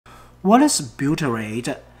What is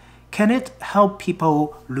butyrate? Can it help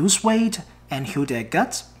people lose weight and heal their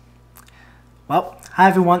guts? Well, hi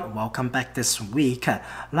everyone, welcome back this week.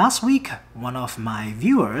 Last week, one of my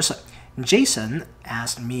viewers, Jason,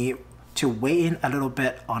 asked me to weigh in a little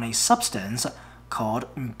bit on a substance called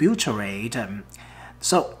butyrate.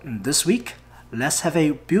 So this week, let's have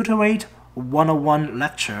a butyrate 101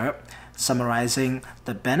 lecture summarizing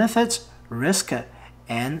the benefits, risk,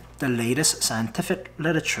 and the latest scientific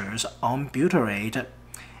literatures on butyrate.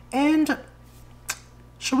 And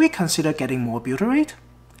should we consider getting more butyrate?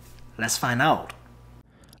 Let's find out.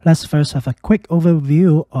 Let's first have a quick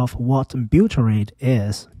overview of what butyrate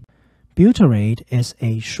is. Butyrate is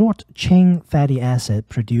a short-chain fatty acid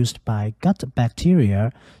produced by gut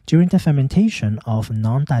bacteria during the fermentation of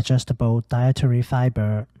non-digestible dietary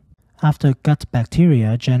fiber. After gut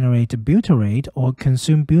bacteria generate butyrate or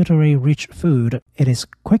consume butyrate-rich food, it is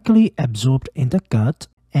quickly absorbed in the gut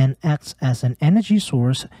and acts as an energy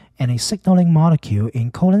source and a signaling molecule in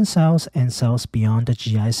colon cells and cells beyond the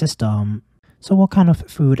GI system. So what kind of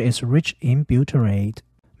food is rich in butyrate?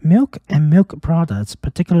 Milk and milk products,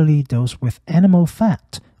 particularly those with animal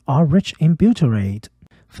fat, are rich in butyrate.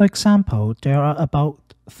 For example, there are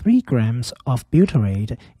about 3 grams of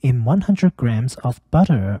butyrate in 100 grams of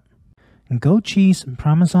butter. Goat cheese,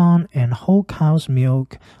 parmesan, and whole cow's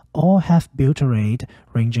milk all have butyrate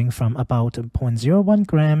ranging from about 0.01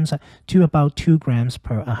 grams to about 2 grams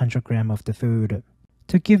per 100 grams of the food.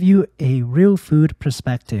 To give you a real food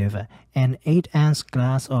perspective, an 8-ounce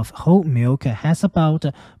glass of whole milk has about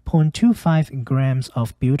 0.25 grams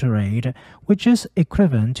of butyrate, which is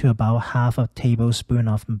equivalent to about half a tablespoon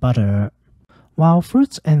of butter. While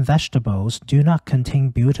fruits and vegetables do not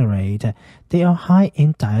contain butyrate, they are high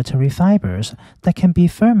in dietary fibers that can be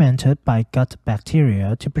fermented by gut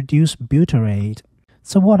bacteria to produce butyrate.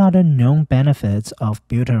 So what are the known benefits of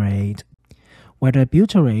butyrate? Whether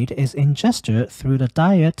butyrate is ingested through the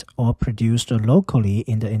diet or produced locally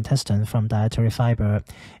in the intestine from dietary fiber,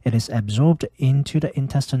 it is absorbed into the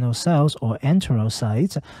intestinal cells or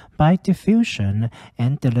enterocytes by diffusion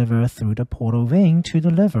and delivered through the portal vein to the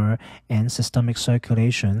liver and systemic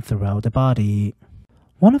circulation throughout the body.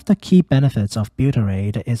 One of the key benefits of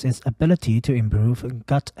butyrate is its ability to improve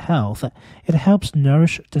gut health. It helps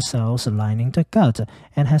nourish the cells lining the gut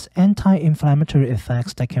and has anti-inflammatory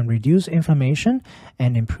effects that can reduce inflammation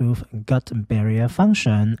and improve gut barrier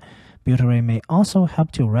function. Butyrate may also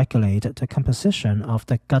help to regulate the composition of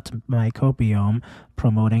the gut microbiome,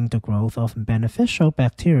 promoting the growth of beneficial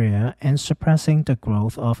bacteria and suppressing the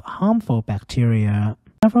growth of harmful bacteria.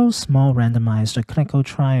 Several small randomized clinical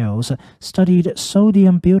trials studied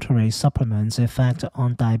sodium butyrate supplements' effect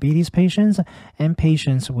on diabetes patients and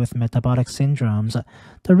patients with metabolic syndromes.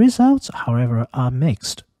 The results, however, are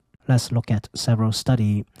mixed. Let's look at several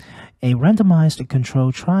studies. A randomized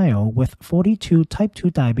control trial with 42 type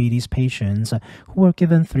 2 diabetes patients who were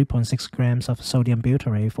given 3.6 grams of sodium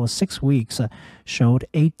butyrate for 6 weeks showed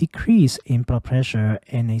a decrease in blood pressure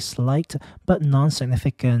and a slight but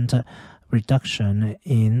non-significant reduction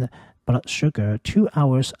in blood sugar 2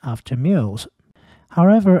 hours after meals.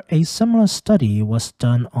 However, a similar study was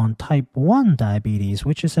done on type 1 diabetes,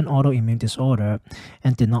 which is an autoimmune disorder,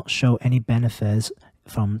 and did not show any benefits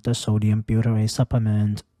from the sodium butyrate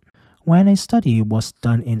supplement. When a study was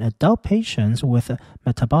done in adult patients with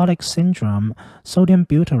metabolic syndrome, sodium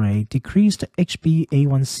butyrate decreased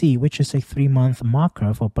HbA1c, which is a 3-month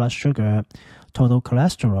marker for blood sugar, total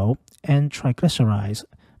cholesterol, and triglycerides,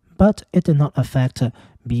 but it did not affect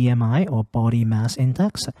BMI or body mass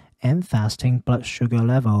index and fasting blood sugar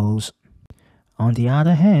levels. On the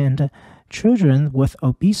other hand, children with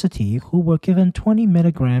obesity who were given 20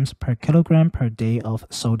 milligrams per kilogram per day of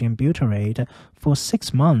sodium butyrate for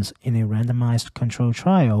 6 months in a randomized control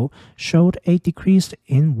trial showed a decrease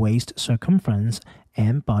in waist circumference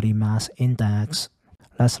and body mass index.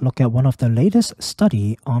 Let's look at one of the latest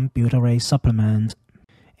studies on butyrate supplement.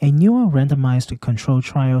 A newer randomized control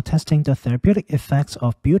trial testing the therapeutic effects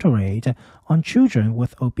of butyrate on children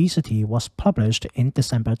with obesity was published in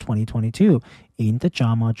December 2022 in the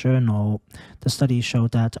JAMA Journal. The study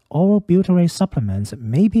showed that oral butyrate supplements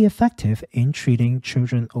may be effective in treating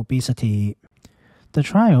children's obesity. The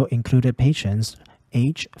trial included patients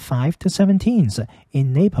aged 5 to 17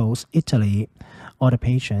 in Naples, Italy. All the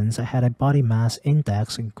patients had a body mass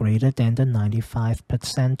index greater than the 95th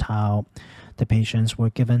percentile. The patients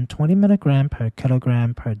were given 20 mg per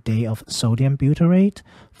kilogram per day of sodium butyrate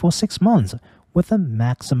for 6 months with a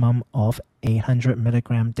maximum of 800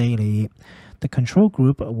 mg daily. The control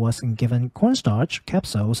group was given cornstarch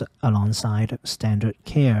capsules alongside standard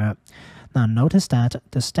care. Now notice that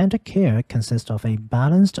the standard care consists of a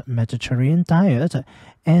balanced Mediterranean diet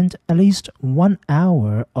and at least 1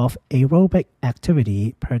 hour of aerobic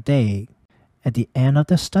activity per day. At the end of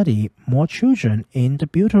the study, more children in the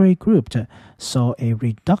Butyrate group saw a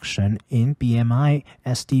reduction in BMI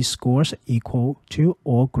SD scores equal to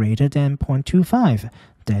or greater than 0.25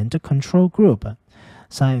 than the control group.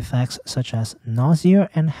 Side effects such as nausea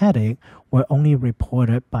and headache were only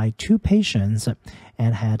reported by 2 patients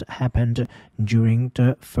and had happened during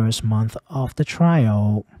the first month of the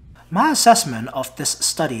trial. My assessment of this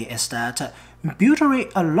study is that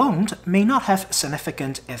butyrate alone may not have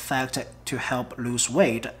significant effect to help lose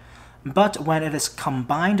weight, but when it is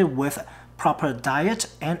combined with proper diet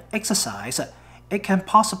and exercise, it can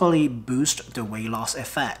possibly boost the weight loss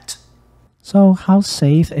effect. So how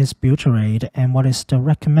safe is butyrate and what is the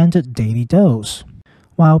recommended daily dose?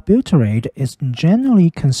 While butyrate is generally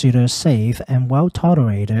considered safe and well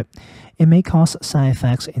tolerated, it may cause side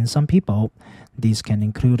effects in some people. These can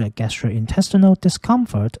include a gastrointestinal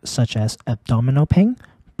discomfort such as abdominal pain,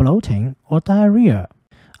 bloating, or diarrhea.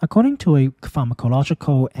 According to a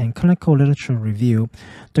pharmacological and clinical literature review,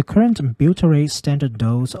 the current butyrate standard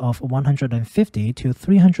dose of 150 to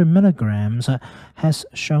 300 milligrams has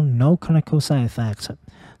shown no clinical side effects.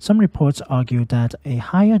 Some reports argue that a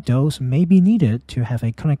higher dose may be needed to have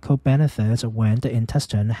a clinical benefit when the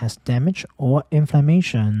intestine has damage or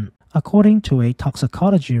inflammation. According to a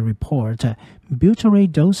toxicology report,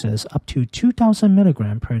 butyrate doses up to 2,000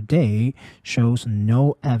 milligrams per day shows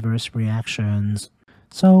no adverse reactions.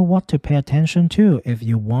 So what to pay attention to if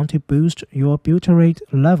you want to boost your butyrate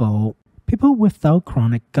level? People without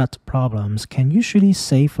chronic gut problems can usually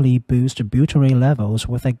safely boost butyrate levels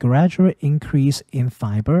with a gradual increase in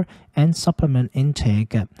fiber and supplement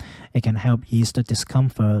intake. It can help ease the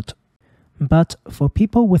discomfort. But for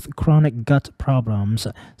people with chronic gut problems,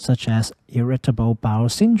 such as irritable bowel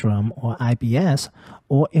syndrome or IBS,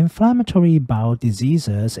 or inflammatory bowel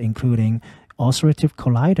diseases including ulcerative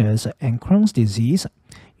colitis and Crohn's disease,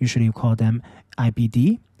 usually we call them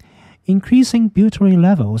IBD, increasing butyrate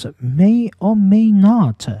levels may or may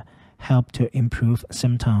not help to improve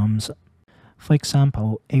symptoms. For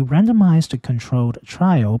example, a randomized controlled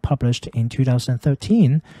trial published in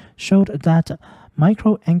 2013 showed that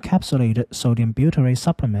microencapsulated sodium butyrate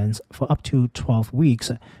supplements for up to 12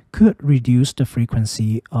 weeks could reduce the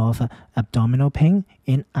frequency of abdominal pain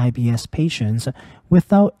in IBS patients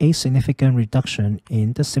without a significant reduction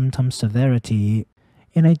in the symptom severity.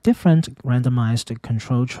 In a different randomized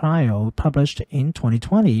controlled trial published in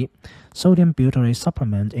 2020, sodium butyrate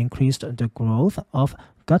supplement increased the growth of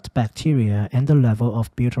gut bacteria and the level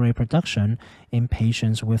of butyrate production in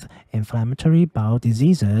patients with inflammatory bowel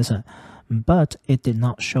diseases, but it did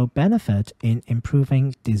not show benefit in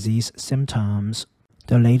improving disease symptoms.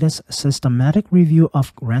 The latest systematic review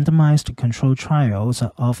of randomized controlled trials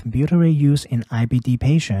of butyrate use in IBD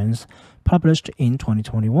patients, published in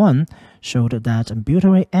 2021, showed that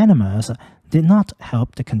butyrate enemas did not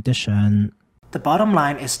help the condition. The bottom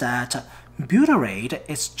line is that butyrate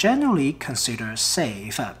is generally considered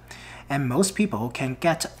safe, and most people can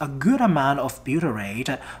get a good amount of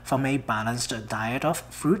butyrate from a balanced diet of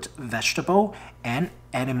fruit, vegetable, and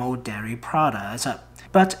animal dairy products.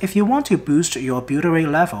 But if you want to boost your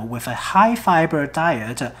butyrate level with a high fiber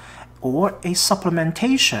diet or a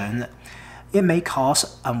supplementation, it may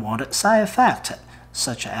cause unwanted side effects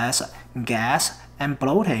such as gas and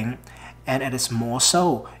bloating, and it is more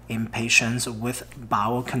so in patients with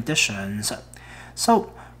bowel conditions.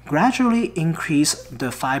 So gradually increase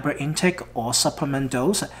the fiber intake or supplement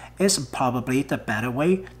dose is probably the better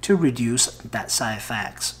way to reduce that side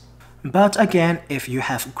effects. But again, if you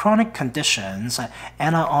have chronic conditions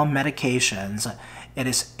and are on medications, it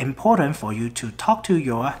is important for you to talk to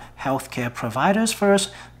your healthcare providers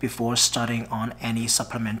first before starting on any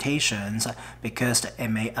supplementations, because it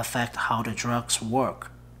may affect how the drugs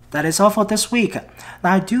work. That is all for this week.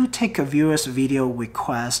 Now I do take a viewer's video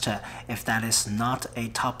request if that is not a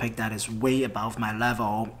topic that is way above my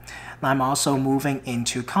level. Now I'm also moving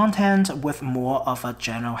into content with more of a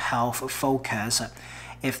general health focus.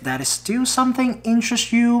 If that is still something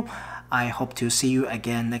interests you, I hope to see you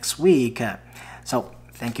again next week. So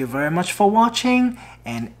thank you very much for watching,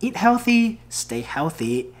 and eat healthy, stay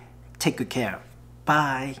healthy, take good care.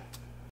 Bye.